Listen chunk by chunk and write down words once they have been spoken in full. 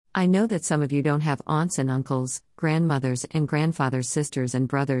I know that some of you don't have aunts and uncles, grandmothers and grandfathers, sisters and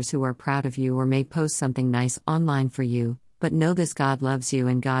brothers who are proud of you or may post something nice online for you, but know this: God loves you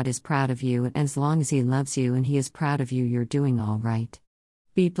and God is proud of you, and as long as He loves you and He is proud of you, you're doing all right.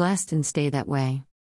 Be blessed and stay that way.